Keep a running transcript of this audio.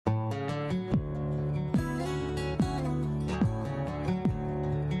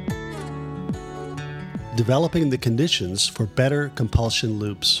Developing the Conditions for Better Compulsion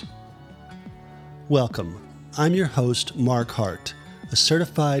Loops. Welcome. I'm your host, Mark Hart, a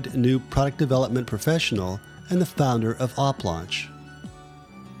certified new product development professional and the founder of OpLaunch.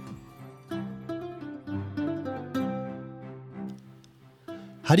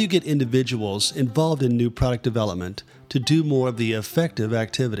 How do you get individuals involved in new product development to do more of the effective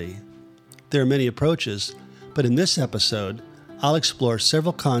activity? There are many approaches, but in this episode, I'll explore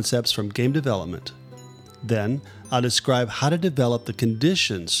several concepts from game development. Then, I'll describe how to develop the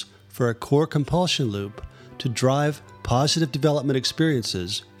conditions for a core compulsion loop to drive positive development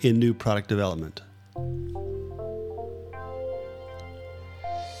experiences in new product development.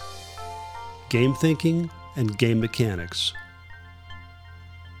 Game thinking and game mechanics.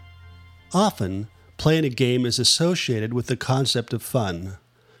 Often, playing a game is associated with the concept of fun.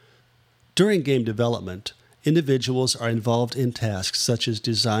 During game development, individuals are involved in tasks such as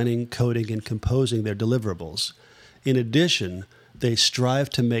designing, coding, and composing their deliverables. In addition, they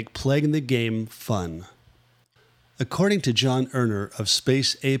strive to make playing the game fun. According to John Erner of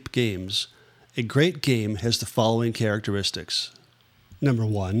Space Ape Games, a great game has the following characteristics. Number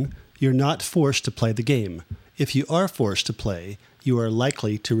 1, you're not forced to play the game. If you are forced to play, you are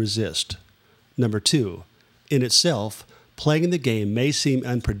likely to resist. Number 2, in itself, playing the game may seem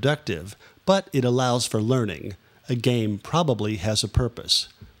unproductive, but it allows for learning. A game probably has a purpose.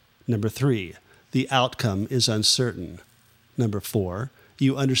 Number 3, the outcome is uncertain. Number 4,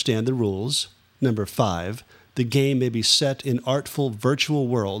 you understand the rules. Number 5, the game may be set in artful virtual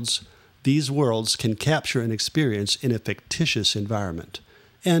worlds. These worlds can capture an experience in a fictitious environment.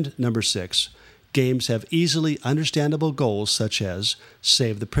 And number 6, games have easily understandable goals such as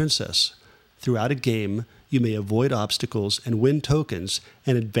save the princess. Throughout a game, you may avoid obstacles and win tokens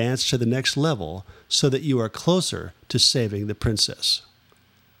and advance to the next level so that you are closer to saving the princess.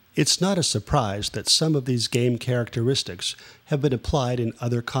 It's not a surprise that some of these game characteristics have been applied in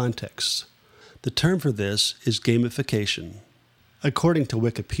other contexts. The term for this is gamification. According to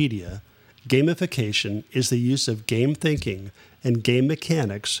Wikipedia, gamification is the use of game thinking and game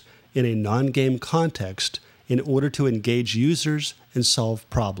mechanics in a non-game context in order to engage users and solve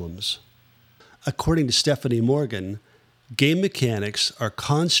problems. According to Stephanie Morgan, game mechanics are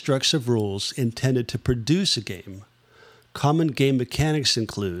constructs of rules intended to produce a game. Common game mechanics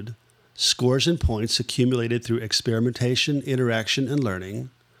include scores and points accumulated through experimentation, interaction, and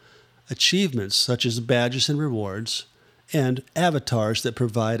learning, achievements such as badges and rewards, and avatars that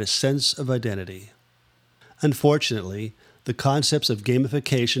provide a sense of identity. Unfortunately, the concepts of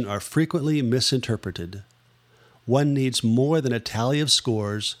gamification are frequently misinterpreted. One needs more than a tally of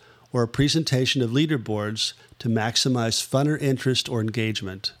scores or a presentation of leaderboards to maximize fun or interest or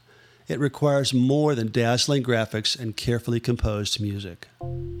engagement. It requires more than dazzling graphics and carefully composed music.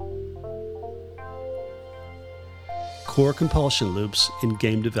 Core compulsion loops in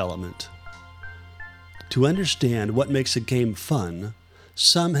game development. To understand what makes a game fun,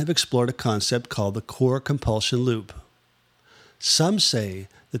 some have explored a concept called the core compulsion loop. Some say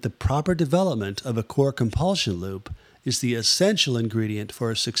that the proper development of a core compulsion loop is the essential ingredient for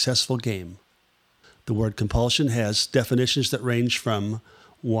a successful game. The word compulsion has definitions that range from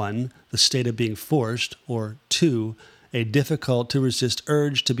 1, the state of being forced, or 2, a difficult-to-resist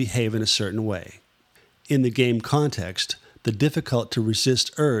urge to behave in a certain way. In the game context, the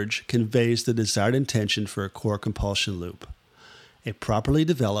difficult-to-resist urge conveys the desired intention for a core compulsion loop. A properly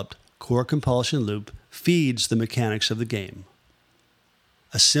developed core compulsion loop feeds the mechanics of the game.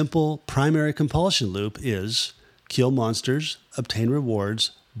 A simple primary compulsion loop is kill monsters, obtain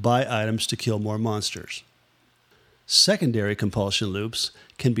rewards, buy items to kill more monsters. Secondary compulsion loops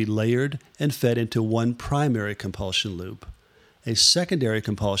can be layered and fed into one primary compulsion loop. A secondary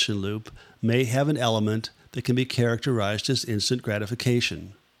compulsion loop may have an element that can be characterized as instant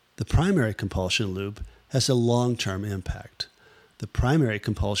gratification. The primary compulsion loop has a long-term impact. The primary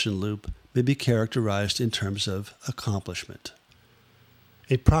compulsion loop may be characterized in terms of accomplishment.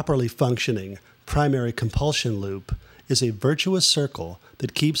 A properly functioning primary compulsion loop is a virtuous circle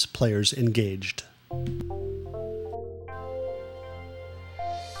that keeps players engaged.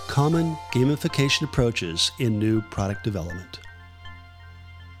 Common gamification approaches in new product development.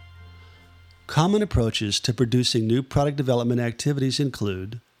 Common approaches to producing new product development activities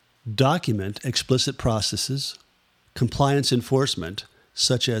include document explicit processes, compliance enforcement,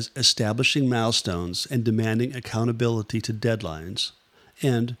 such as establishing milestones and demanding accountability to deadlines,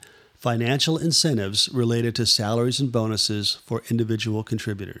 and financial incentives related to salaries and bonuses for individual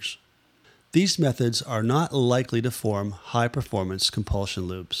contributors. These methods are not likely to form high-performance compulsion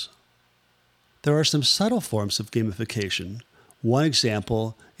loops. There are some subtle forms of gamification. One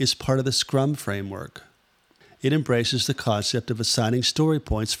example is part of the Scrum framework. It embraces the concept of assigning story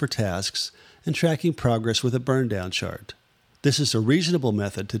points for tasks and tracking progress with a burn-down chart. This is a reasonable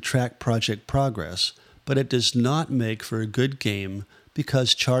method to track project progress, but it does not make for a good game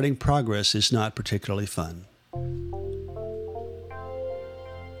because charting progress is not particularly fun.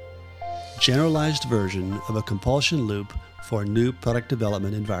 Generalized version of a compulsion loop for new product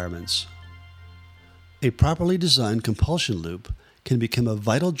development environments. A properly designed compulsion loop can become a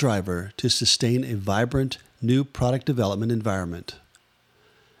vital driver to sustain a vibrant new product development environment.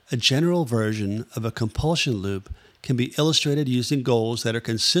 A general version of a compulsion loop can be illustrated using goals that are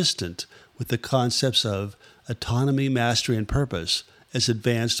consistent with the concepts of autonomy, mastery, and purpose as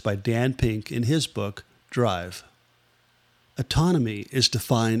advanced by Dan Pink in his book, Drive. Autonomy is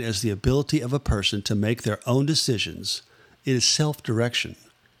defined as the ability of a person to make their own decisions. It is self-direction.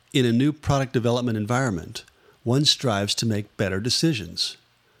 In a new product development environment, one strives to make better decisions.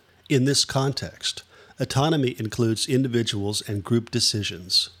 In this context, autonomy includes individuals and group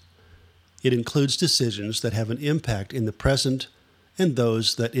decisions. It includes decisions that have an impact in the present and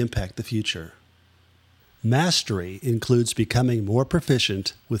those that impact the future. Mastery includes becoming more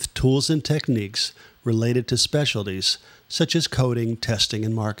proficient with tools and techniques related to specialties such as coding, testing,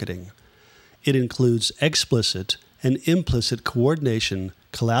 and marketing. It includes explicit and implicit coordination,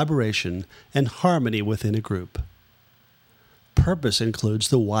 collaboration, and harmony within a group. Purpose includes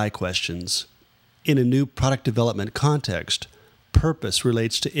the why questions. In a new product development context, purpose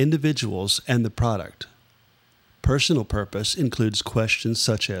relates to individuals and the product. Personal purpose includes questions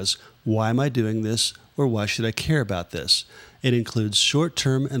such as, why am I doing this, or why should I care about this? It includes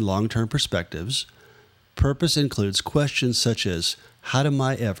short-term and long-term perspectives. Purpose includes questions such as, how do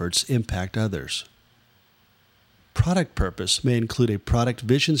my efforts impact others? Product purpose may include a product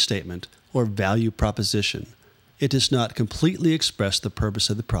vision statement or value proposition. It does not completely express the purpose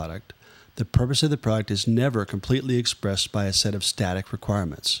of the product. The purpose of the product is never completely expressed by a set of static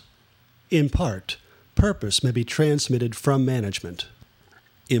requirements. In part, purpose may be transmitted from management.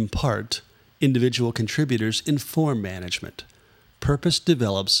 In part, individual contributors inform management. Purpose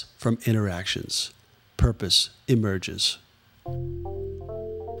develops from interactions. Purpose emerges.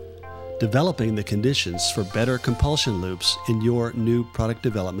 Developing the conditions for better compulsion loops in your new product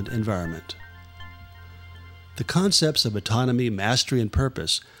development environment. The concepts of autonomy, mastery, and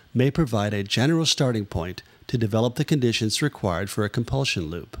purpose may provide a general starting point to develop the conditions required for a compulsion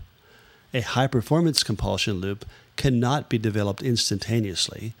loop. A high-performance compulsion loop cannot be developed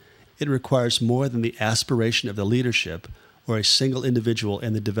instantaneously. It requires more than the aspiration of the leadership or a single individual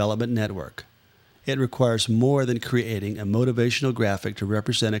in the development network. It requires more than creating a motivational graphic to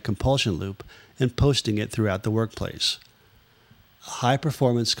represent a compulsion loop and posting it throughout the workplace. A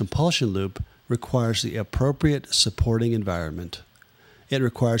high-performance compulsion loop requires the appropriate supporting environment. It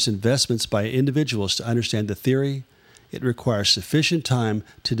requires investments by individuals to understand the theory. It requires sufficient time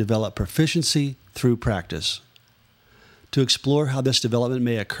to develop proficiency through practice. To explore how this development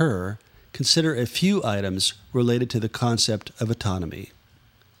may occur, consider a few items related to the concept of autonomy.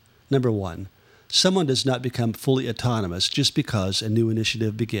 Number 1. Someone does not become fully autonomous just because a new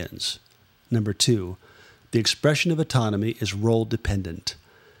initiative begins. Number 2. The expression of autonomy is role-dependent.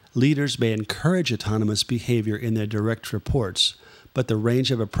 Leaders may encourage autonomous behavior in their direct reports, but the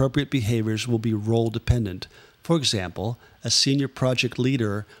range of appropriate behaviors will be role-dependent. For example, a senior project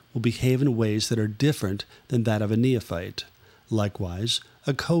leader will behave in ways that are different than that of a neophyte. Likewise,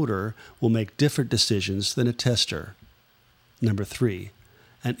 a coder will make different decisions than a tester. Number 3.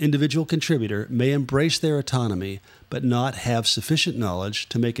 An individual contributor may embrace their autonomy but not have sufficient knowledge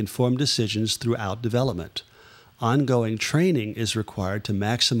to make informed decisions throughout development. Ongoing training is required to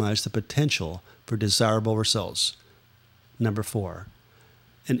maximize the potential for desirable results. Number 4.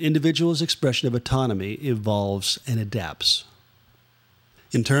 An individual's expression of autonomy evolves and adapts.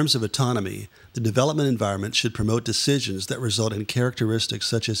 In terms of autonomy, the development environment should promote decisions that result in characteristics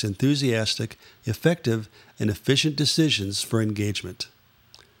such as enthusiastic, effective, and efficient decisions for engagement.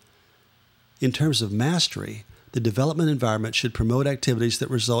 In terms of mastery, the development environment should promote activities that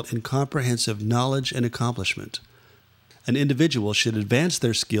result in comprehensive knowledge and accomplishment. An individual should advance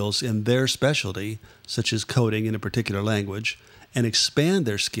their skills in their specialty, such as coding in a particular language, and expand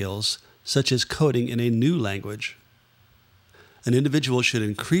their skills, such as coding in a new language. An individual should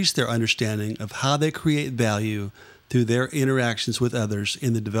increase their understanding of how they create value through their interactions with others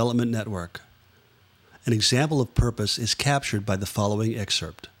in the development network. An example of purpose is captured by the following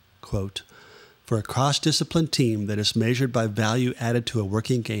excerpt. Quote, "For a cross-discipline team that is measured by value added to a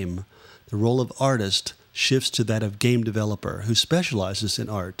working game, the role of artist shifts to that of game developer who specializes in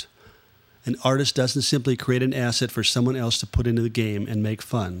art. An artist doesn't simply create an asset for someone else to put into the game and make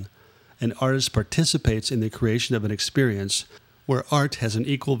fun. an artist participates in the creation of an experience where art has an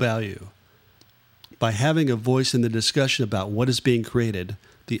equal value. By having a voice in the discussion about what is being created,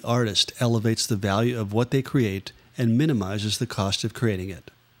 the artist elevates the value of what they create and minimizes the cost of creating it.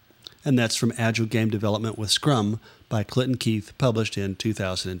 And that's from Agile Game Development with Scrum by Clinton Keith, published in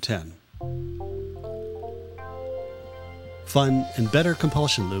 2010. Fun and better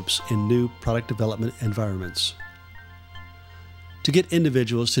compulsion loops in new product development environments. To get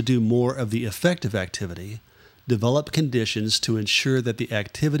individuals to do more of the effective activity, develop conditions to ensure that the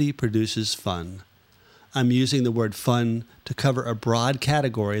activity produces fun. I'm using the word fun to cover a broad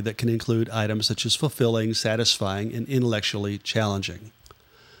category that can include items such as fulfilling, satisfying, and intellectually challenging.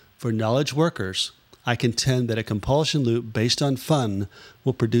 For knowledge workers, I contend that a compulsion loop based on fun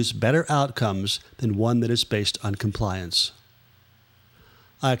will produce better outcomes than one that is based on compliance.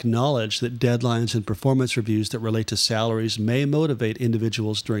 I acknowledge that deadlines and performance reviews that relate to salaries may motivate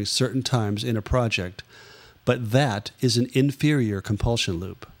individuals during certain times in a project, but that is an inferior compulsion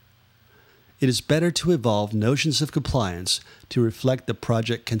loop. It is better to evolve notions of compliance to reflect the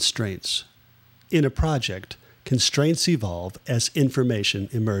project constraints. In a project, constraints evolve as information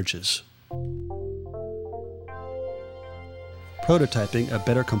emerges. Prototyping a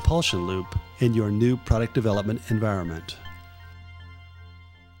better compulsion loop in your new product development environment.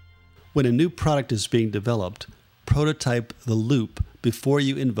 When a new product is being developed, prototype the loop before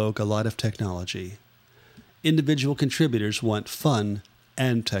you invoke a lot of technology. Individual contributors want fun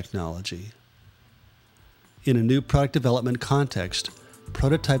and technology. In a new product development context,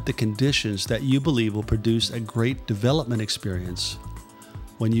 prototype the conditions that you believe will produce a great development experience.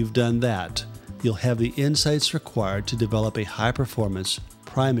 When you've done that, you'll have the insights required to develop a high-performance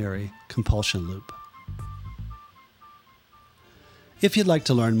primary compulsion loop. If you'd like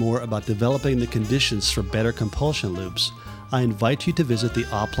to learn more about developing the conditions for better compulsion loops, I invite you to visit the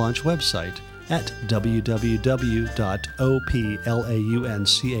OppLaunch website at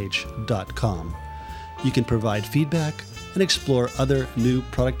www.oplaunch.com. You can provide feedback and explore other new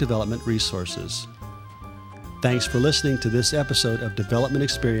product development resources. Thanks for listening to this episode of Development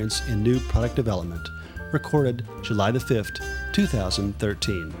Experience in New Product Development, recorded July the 5th,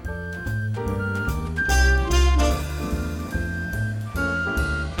 2013.